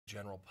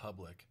general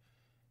public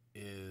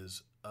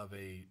is of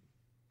a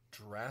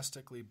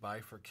drastically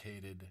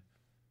bifurcated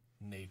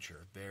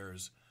nature.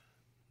 There's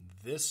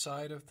this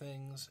side of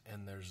things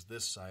and there's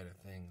this side of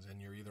things,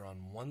 and you're either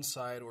on one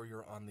side or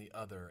you're on the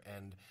other.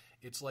 And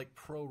it's like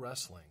pro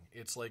wrestling.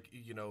 It's like,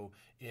 you know,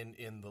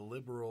 in the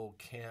liberal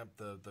camp,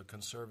 the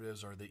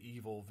conservatives are the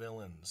evil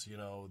villains. You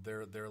know,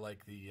 they're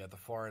like the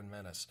foreign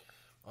menace.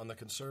 On the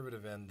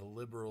conservative end, the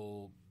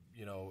liberal,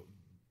 you know,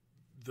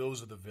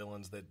 those are the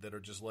villains that are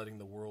just letting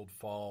the world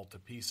fall to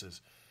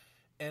pieces.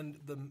 And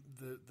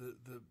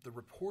the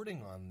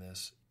reporting on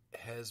this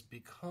has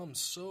become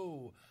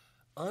so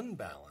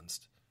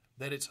unbalanced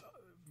that it's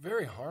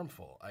very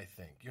harmful, I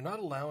think. You're not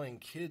allowing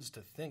kids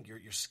to think.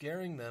 You're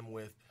scaring them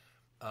with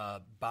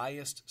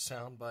biased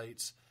sound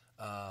bites.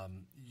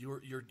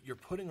 You're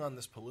putting on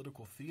this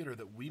political theater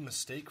that we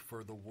mistake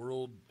for the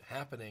world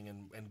happening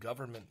and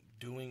government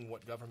doing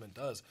what government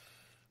does.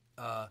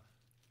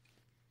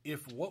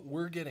 If what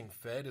we're getting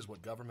fed is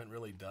what government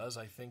really does,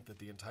 I think that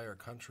the entire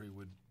country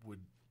would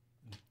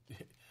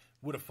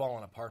have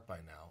fallen apart by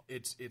now.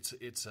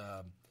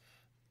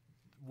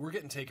 We're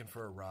getting taken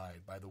for a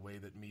ride by the way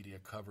that media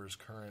covers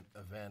current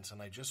events,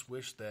 and I just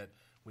wish that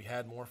we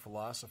had more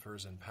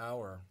philosophers in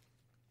power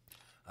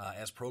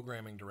as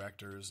programming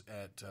directors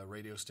at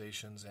radio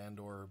stations and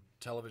or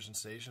television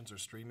stations or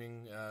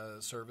streaming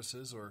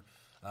services or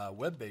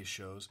web-based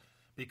shows,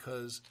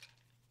 because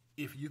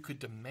if you could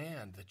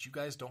demand that you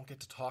guys don't get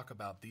to talk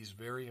about these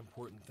very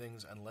important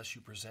things unless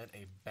you present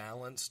a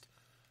balanced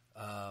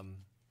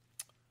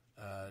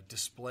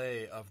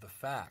display of the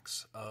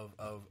facts,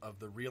 of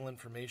the real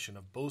information,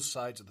 of both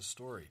sides of the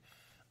story.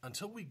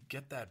 Until we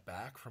get that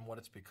back from what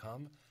it's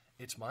become,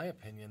 it's my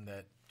opinion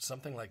that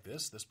something like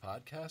this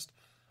podcast,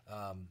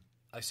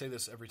 I say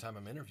this every time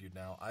I'm interviewed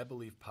now, I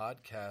believe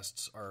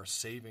podcasts are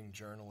saving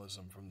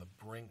journalism from the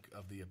brink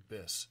of the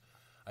abyss.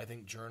 I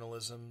think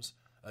journalism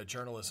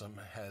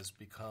has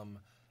become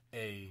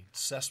a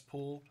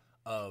cesspool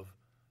of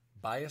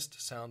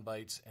biased sound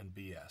bites and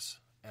BS.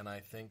 And I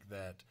think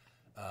that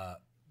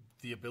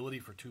the ability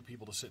for two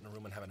people to sit in a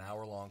room and have an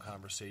hour-long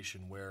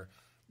conversation where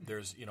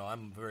there's, you know,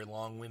 I'm very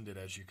long-winded,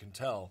 as you can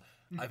tell.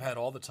 I've had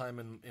all the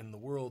time in the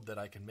world that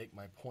I can make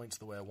my points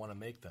the way I want to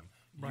make them.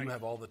 Right. You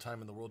have all the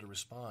time in the world to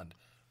respond.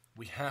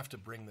 We have to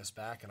bring this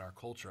back in our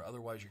culture.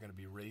 Otherwise, you're going to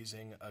be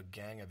raising a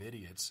gang of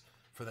idiots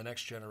for the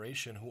next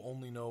generation who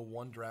only know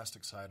one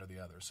drastic side or the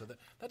other. So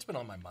that's been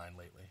on my mind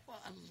lately. Well,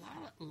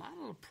 a lot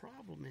of the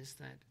problem is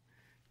that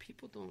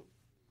people don't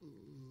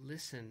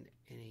listen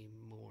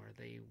anymore.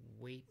 They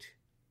wait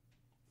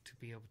to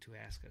be able to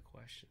ask a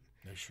question.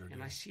 They sure do.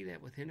 And I see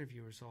that with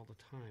interviewers all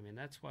the time, and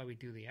that's why we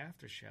do the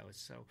after show.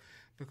 It's so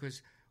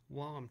because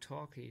while I'm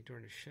talking to you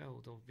during the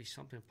show, there'll be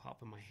something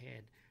pop in my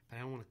head, but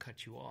I don't want to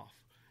cut you off,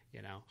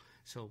 you know.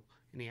 So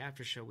in the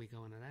after show, we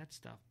go into that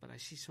stuff. But I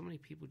see so many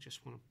people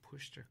just want to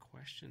push their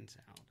questions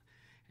out,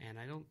 and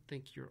I don't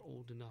think you're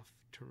old enough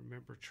to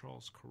remember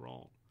Charles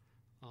Kuralt,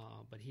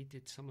 but he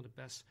did some of the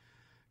best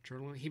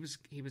journalism.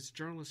 He was a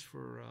journalist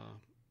for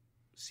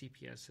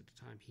CPS at the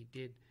time. He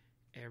did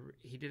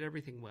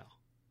everything well,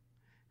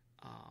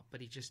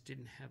 but he just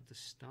didn't have the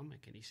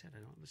stomach. And he said, I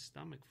don't have the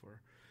stomach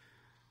for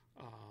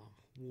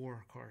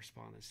war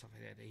correspondence, stuff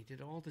like that. And he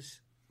did all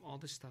this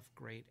stuff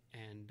great,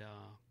 and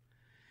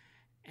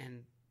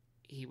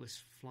he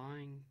was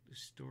flying the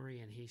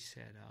story, and he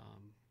said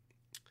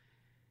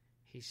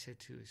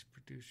to his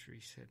producer,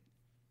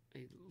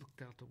 he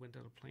looked out the window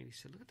of the plane, he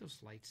said, look at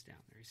those lights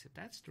down there. He said,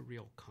 that's the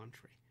real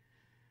country.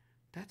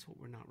 That's what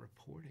we're not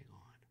reporting on.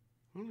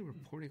 We're only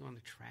reporting on the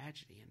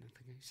tragedy. And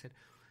he said,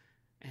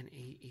 and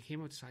he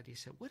came outside. He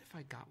said, "What if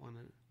I got one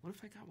of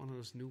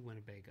those new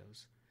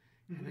Winnebagos,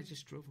 and I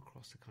just drove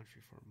across the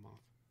country for a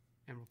month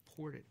and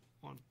reported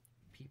on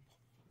people?"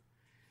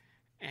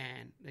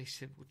 And they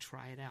said, "Well,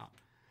 try it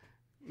out."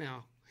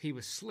 Now he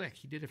was slick.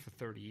 He did it for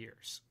 30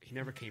 years. He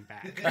never came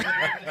back.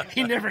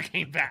 He never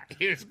came back.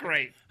 He was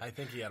great. I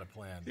think he had a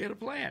plan. He had a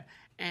plan,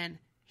 and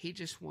he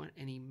just went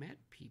and he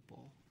met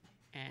people,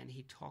 and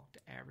he talked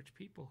to average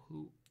people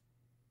who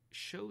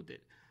showed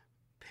that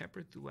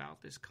peppered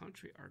throughout this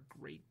country are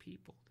great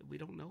people that we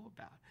don't know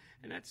about.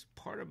 And that's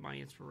part of my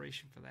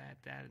inspiration for that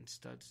and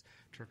Studs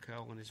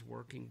Terkel and his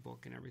working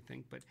book and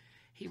everything. But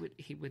he would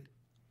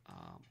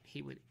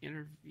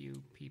interview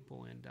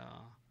people, and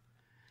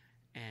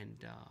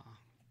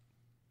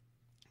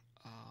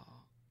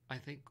I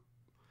think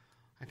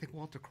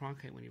Walter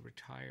Cronkite, when he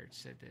retired,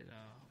 said that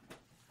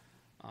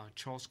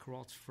Charles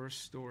Kuralt's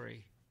first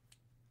story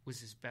was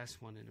his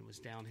best one, and it was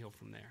downhill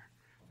from there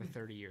for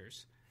 30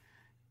 years.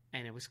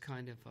 And it was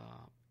kind of,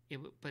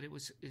 but it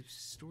was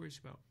stories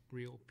about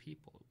real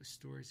people. It was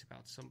stories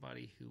about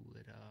somebody who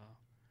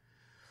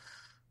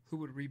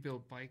would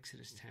rebuild bikes in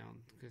his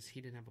town because he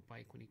didn't have a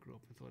bike when he grew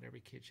up and thought every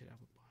kid should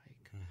have a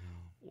bike.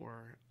 Mm-hmm.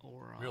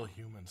 Or real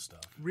human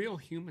stuff. Real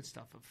human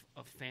stuff of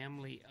a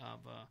family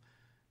of a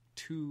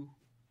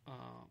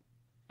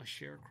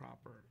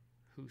sharecropper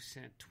who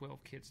sent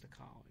 12 kids to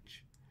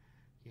college,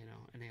 you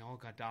know, and they all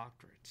got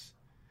doctorates,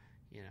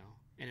 you know.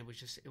 And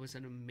it was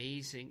an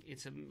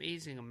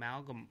amazing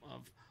amalgam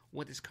of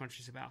what this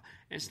country's about.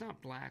 And it's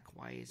not black,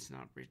 white, it's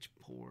not rich,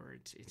 poor,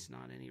 it's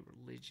not any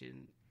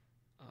religion,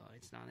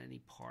 it's not any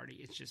party,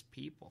 it's just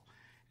people.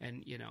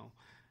 And,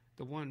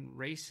 the one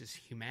race is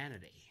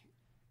humanity,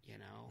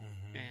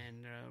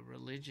 and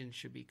religion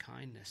should be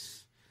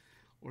kindness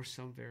or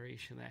some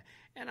variation of that.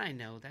 And I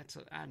know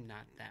I'm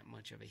not that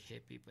much of a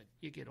hippie, but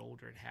you get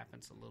older, it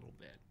happens a little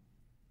bit.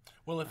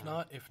 Well, if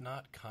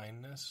not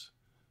kindness,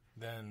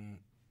 then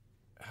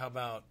how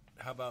about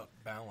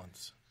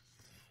balance?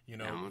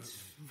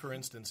 Balance. For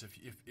instance,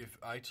 if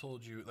I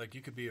told you, like,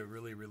 you could be a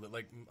really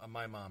like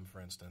my mom,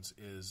 for instance,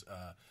 is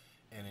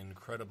an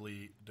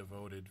incredibly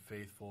devoted,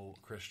 faithful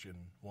Christian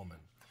woman,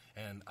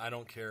 and I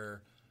don't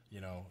care,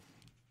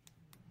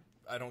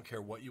 I don't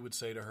care what you would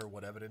say to her,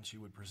 what evidence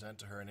you would present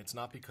to her, and it's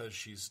not because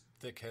she's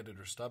thick-headed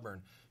or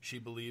stubborn. She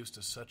believes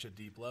to such a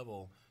deep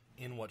level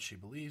in what she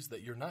believes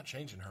that you're not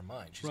changing her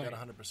mind. She's got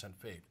 100%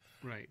 faith.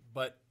 Right.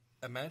 But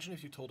imagine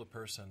if you told a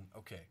person,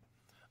 okay,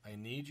 I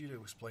need you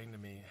to explain to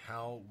me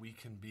how we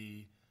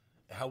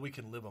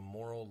can live a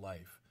moral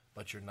life,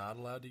 but you're not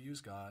allowed to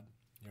use God,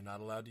 you're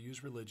not allowed to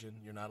use religion,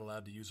 you're not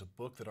allowed to use a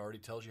book that already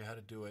tells you how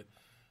to do it,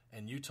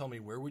 and you tell me,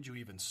 where would you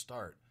even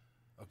start?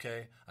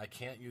 Okay, I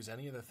can't use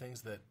any of the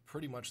things that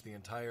pretty much the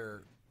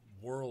entire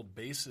world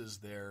bases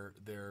their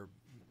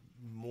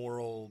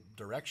moral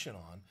direction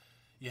on.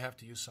 You have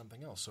to use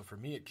something else. So for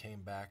me, it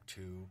came back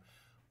to,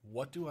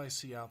 what do I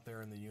see out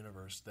there in the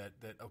universe that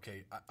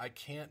okay, I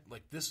can't,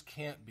 like, this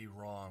can't be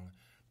wrong,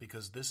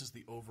 because this is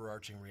the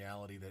overarching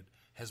reality that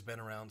has been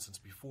around since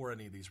before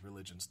any of these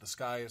religions. The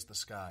sky is the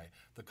sky.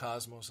 The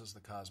cosmos is the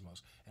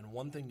cosmos. And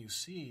one thing you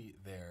see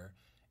there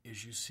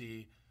is you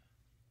see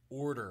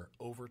order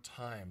over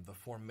time, the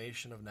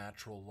formation of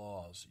natural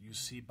laws. You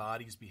see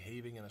bodies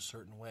behaving in a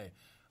certain way.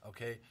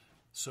 Okay?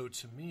 So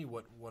to me,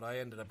 what I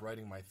ended up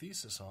writing my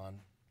thesis on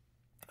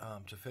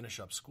to finish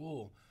up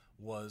school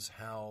was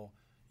how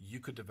you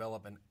could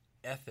develop an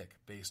ethic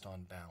based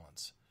on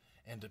balance.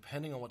 And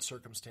depending on what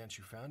circumstance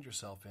you found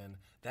yourself in,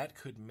 that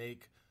could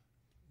make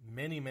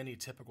many, many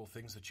typical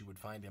things that you would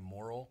find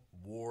immoral,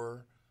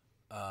 war,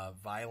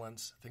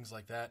 violence, things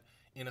like that,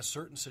 in a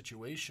certain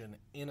situation,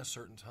 in a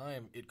certain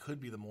time, it could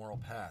be the moral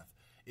path.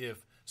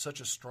 If such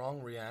a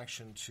strong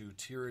reaction to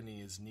tyranny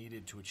is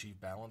needed to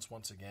achieve balance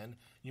once again,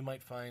 you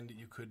might find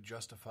you could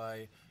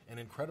justify an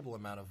incredible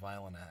amount of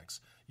violent acts.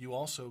 You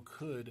also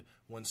could,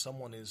 when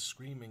someone is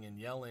screaming and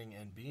yelling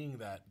and being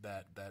that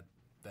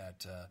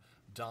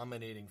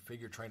dominating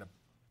figure trying to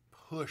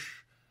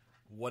push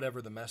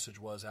whatever the message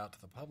was out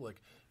to the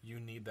public, you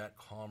need that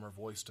calmer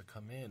voice to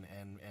come in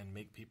and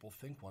make people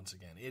think once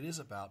again. It is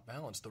about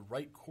balance. The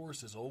right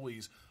course is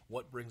always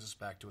what brings us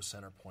back to a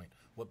center point,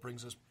 what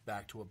brings us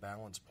back to a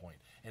balance point.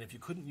 And if you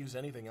couldn't use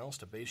anything else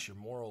to base your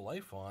moral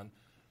life on,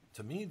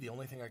 to me, the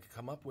only thing I could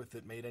come up with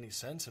that made any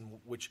sense, and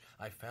which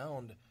I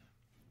found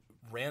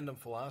random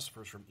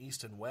philosophers from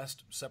East and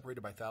West, separated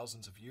by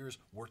thousands of years,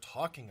 were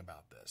talking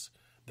about this,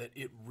 that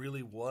it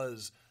really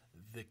was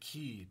the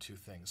key to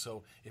things.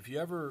 So if you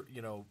ever,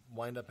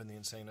 wind up in the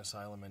insane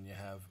asylum and you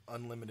have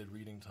unlimited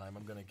reading time,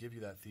 I'm going to give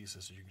you that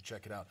thesis so you can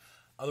check it out.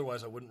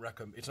 Otherwise, I wouldn't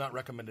recommend. It's not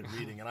recommended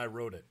reading, and I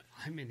wrote it.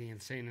 I'm in the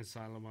insane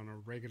asylum on a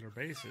regular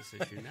basis,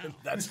 as you know.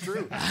 That's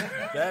true.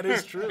 That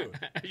is true.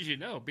 As you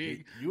know,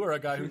 you are a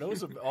guy who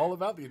knows all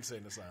about the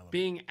insane asylum.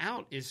 Being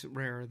out is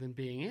rarer than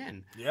being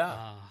in.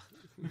 Yeah.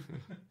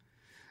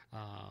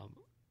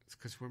 It's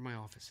because where my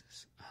office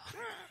is.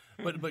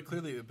 But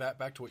clearly,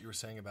 back to what you were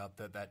saying about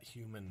that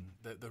human,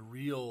 the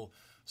real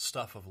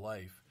stuff of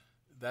life.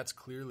 That's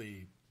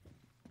clearly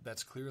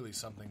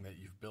something that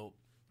you've built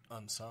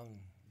Unsung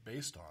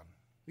based on.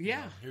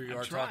 Yeah, here you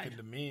are talking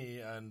to me,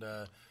 and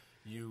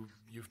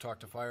you've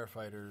talked to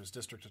firefighters,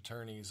 district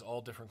attorneys,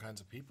 all different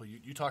kinds of people.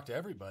 You talk to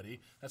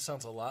everybody. That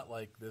sounds a lot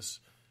like this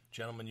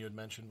gentleman you had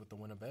mentioned with the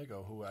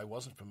Winnebago, who I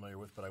wasn't familiar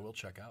with, but I will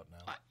check out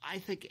now. I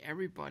think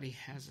everybody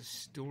has a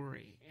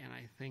story, and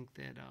I think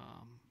that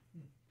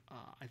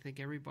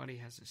everybody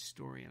has a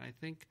story, and I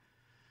think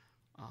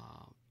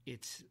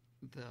it's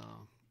the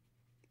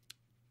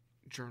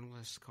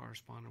journalist,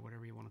 correspondent,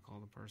 whatever you want to call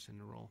the person in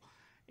the role.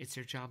 It's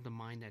their job to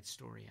mine that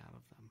story out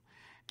of them,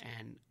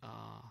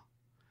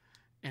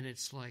 and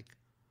it's like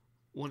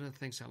one of the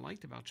things I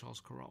liked about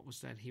Charles Kuralt was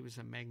that he was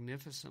a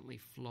magnificently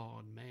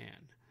flawed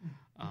man,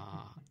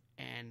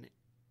 and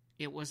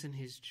it wasn't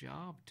his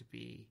job to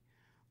be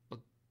a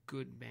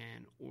good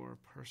man or a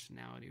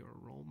personality or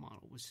a role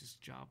model. It was his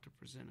job to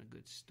present a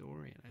good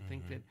story, and I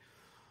think that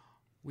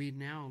we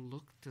now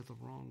look to the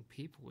wrong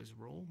people as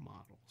role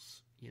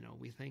models.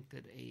 We think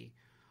that a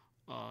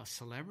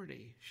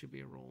celebrity should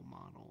be a role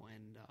model,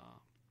 and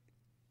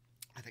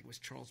I think it was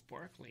Charles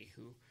Barkley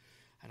who,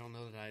 I don't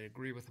know that I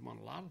agree with him on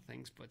a lot of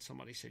things, but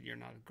somebody said, "You're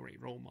not a great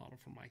role model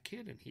for my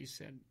kid," and he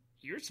said,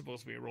 "You're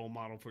supposed to be a role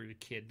model for your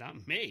kid,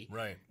 not me."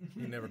 Right.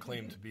 He never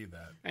claimed to be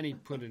that. And he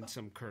put in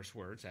some curse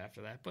words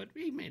after that, but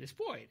he made his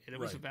point, and it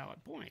was a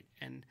valid point.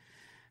 And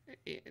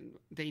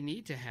they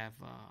need to have,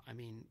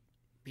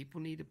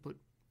 people need to put,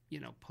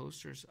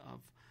 posters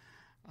of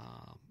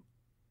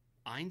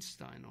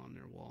Einstein on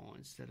their wall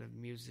instead of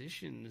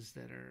musicians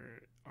that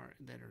are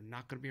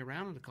not going to be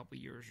around in a couple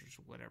of years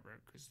or whatever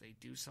because they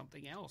do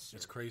something else.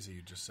 It's crazy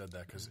you just said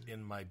that because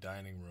in my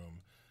dining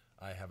room,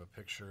 I have a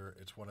picture.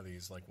 It's one of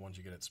these like ones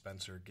you get at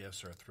Spencer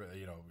Gifts or a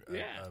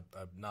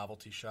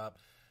novelty shop.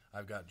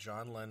 I've got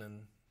John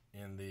Lennon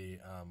in the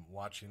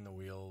Watching the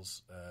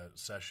Wheels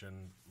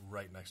session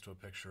right next to a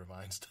picture of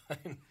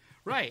Einstein.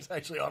 Right. It's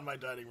actually on my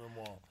dining room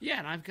wall. Yeah,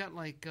 and I've got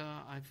like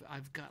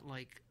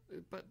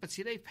but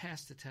see, they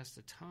passed the test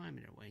of time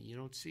in a way. You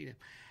don't see them.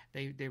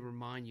 They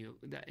remind you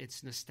that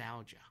it's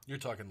nostalgia. You're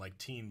talking like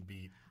Teen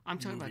Beat. I'm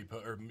talking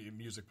about or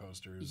music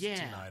posters.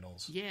 Teen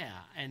Idols. Yeah,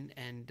 and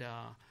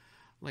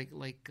what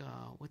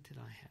did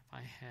I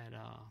have?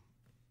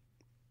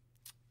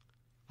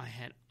 I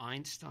had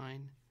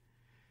Einstein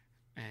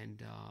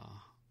and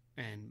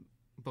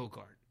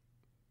Bogart.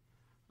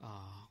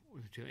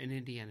 And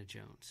Indiana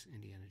Jones.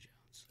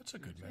 That's a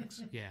good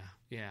mix. Yeah.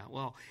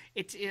 Well,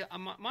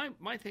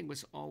 my thing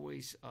was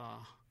always,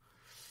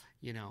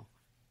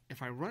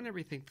 if I run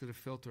everything through the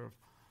filter of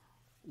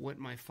what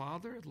my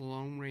father, the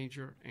Lone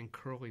Ranger, and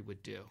Curly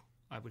would do,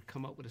 I would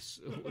come up with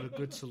a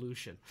good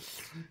solution.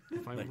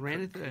 If I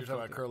ran it through that you're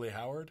talking about Curly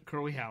Howard?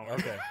 Curly Howard.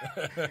 Okay.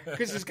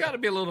 Because there's got to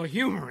be a little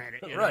humor in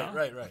it. Right. I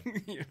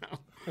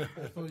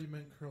thought you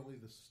meant Curly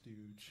the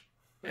Stooge.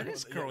 That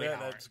is Curly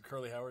Howard. That's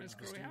Curly Howard. That's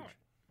Curly Howard.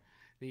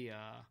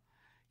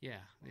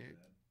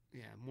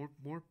 More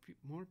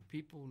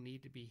people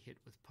need to be hit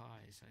with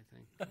pies. I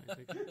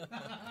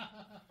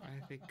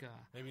think.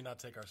 Maybe not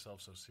take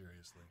ourselves so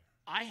seriously.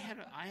 I had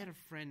a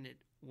friend that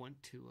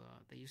went to.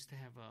 They used to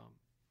have a.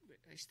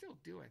 They still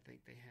do. I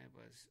think they have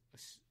a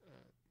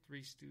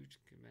Three Stooge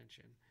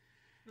convention,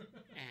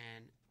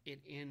 and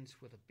it ends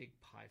with a big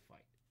pie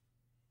fight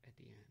at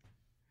the end.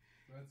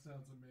 That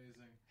sounds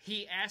amazing.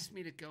 He asked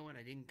me to go, and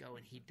I didn't go,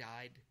 and he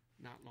died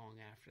not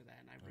long after that,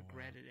 and I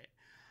regretted it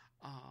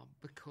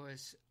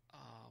because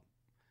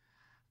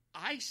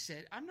I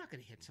said, I'm not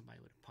going to hit somebody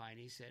with a pie. And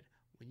he said,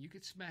 when you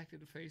get smacked in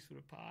the face with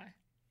a pie,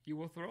 you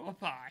will throw a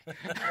pie.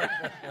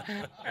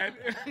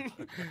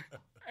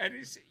 and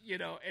it's,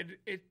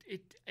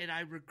 and I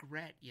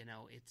regret,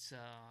 it's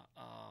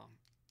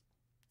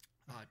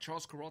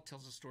Charles Corral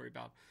tells a story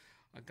about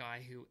a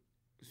guy who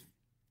was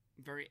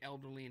very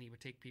elderly, and he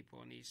would take people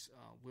on these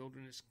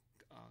wilderness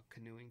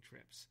canoeing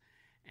trips.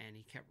 And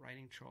he kept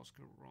writing Charles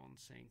Corral and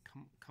saying,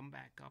 come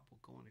back up. We'll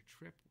go on a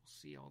trip. We'll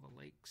see all the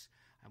lakes.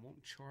 I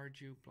won't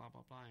charge you, blah,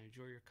 blah, blah. I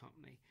enjoy your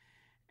company.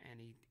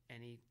 And he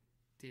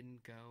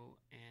didn't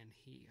go. And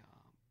he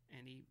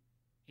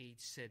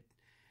said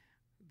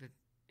that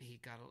he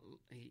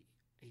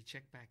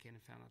checked back in and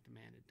found out the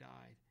man had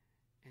died.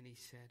 And he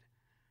said,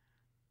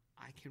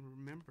 I can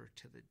remember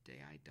to the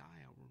day I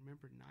die, I'll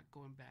remember not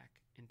going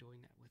back and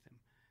doing that with him.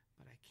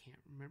 But I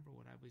can't remember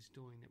what I was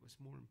doing that was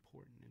more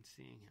important than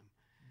seeing him.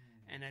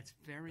 And that's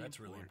very important. That's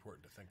really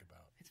important to think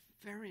about. It's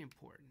very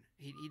important.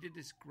 He did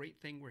this great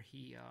thing where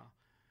he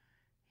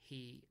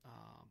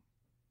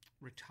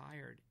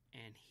retired,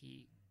 and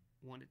he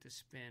wanted to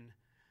spend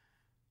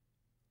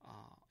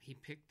he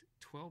picked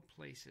 12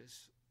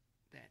 places,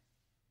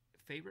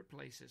 favorite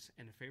places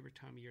and a favorite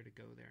time of year to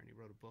go there, and he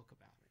wrote a book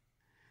about it.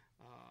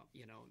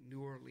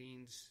 New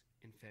Orleans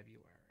in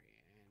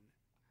February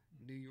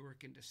and New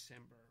York in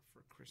December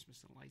for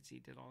Christmas and lights. He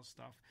did all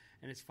stuff,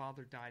 and his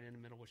father died in the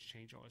middle, which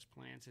changed all his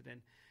plans.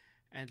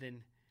 And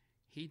then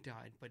he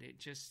died. But it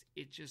just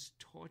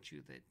taught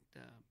you that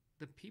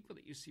the people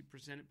that you see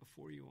presented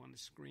before you on the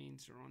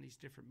screens or on these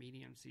different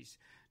mediums, these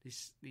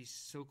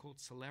so-called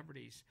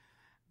celebrities,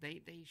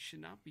 they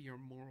should not be your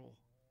moral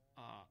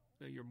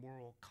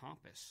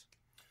compass.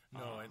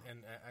 No,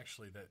 and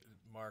actually, that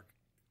Mark,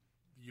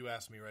 you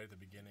asked me right at the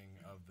beginning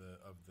of the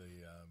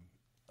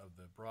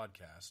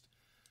broadcast,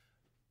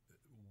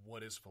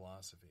 what is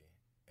philosophy?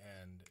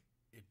 And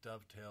it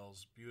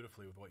dovetails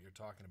beautifully with what you're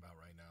talking about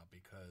right now,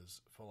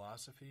 because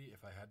philosophy,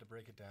 if I had to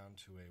break it down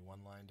to a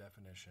one-line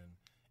definition,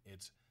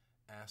 it's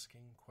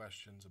asking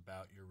questions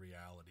about your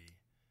reality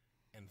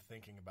and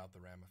thinking about the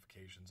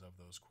ramifications of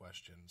those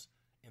questions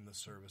in the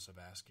service of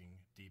asking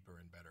deeper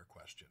and better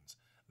questions.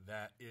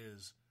 That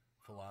is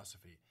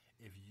philosophy.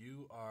 If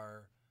you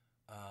are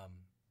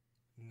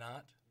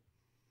not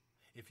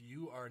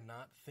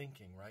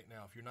thinking right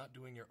now, if you're not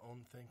doing your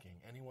own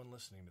thinking, anyone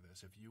listening to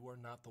this, if you are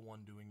not the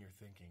one doing your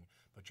thinking,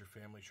 but your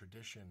family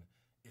tradition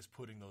is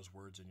putting those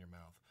words in your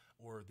mouth,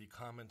 or the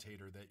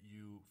commentator that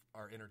you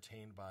are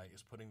entertained by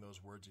is putting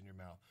those words in your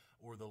mouth,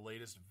 or the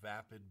latest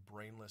vapid,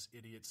 brainless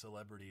idiot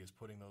celebrity is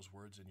putting those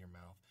words in your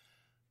mouth,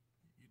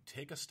 you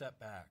take a step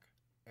back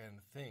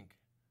and think,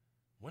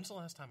 when's the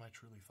last time I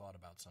truly thought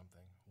about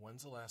something?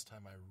 When's the last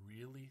time I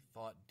really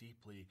thought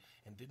deeply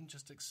and didn't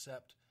just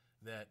accept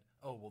that,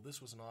 oh, well, this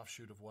was an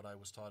offshoot of what I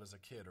was taught as a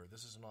kid, or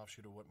this is an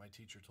offshoot of what my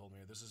teacher told me,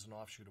 or this is an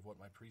offshoot of what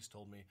my priest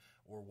told me,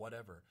 or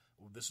whatever.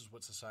 Well, this is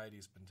what society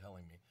has been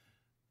telling me.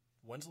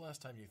 When's the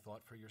last time you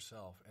thought for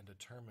yourself and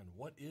determined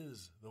what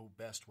is the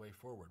best way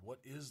forward? What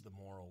is the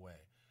moral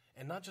way?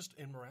 And not just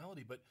in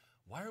morality, but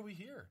why are we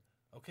here?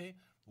 Okay,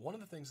 one of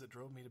the things that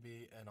drove me to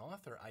be an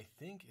author, I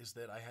think, is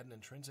that I had an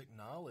intrinsic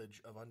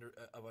knowledge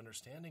of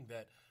understanding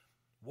that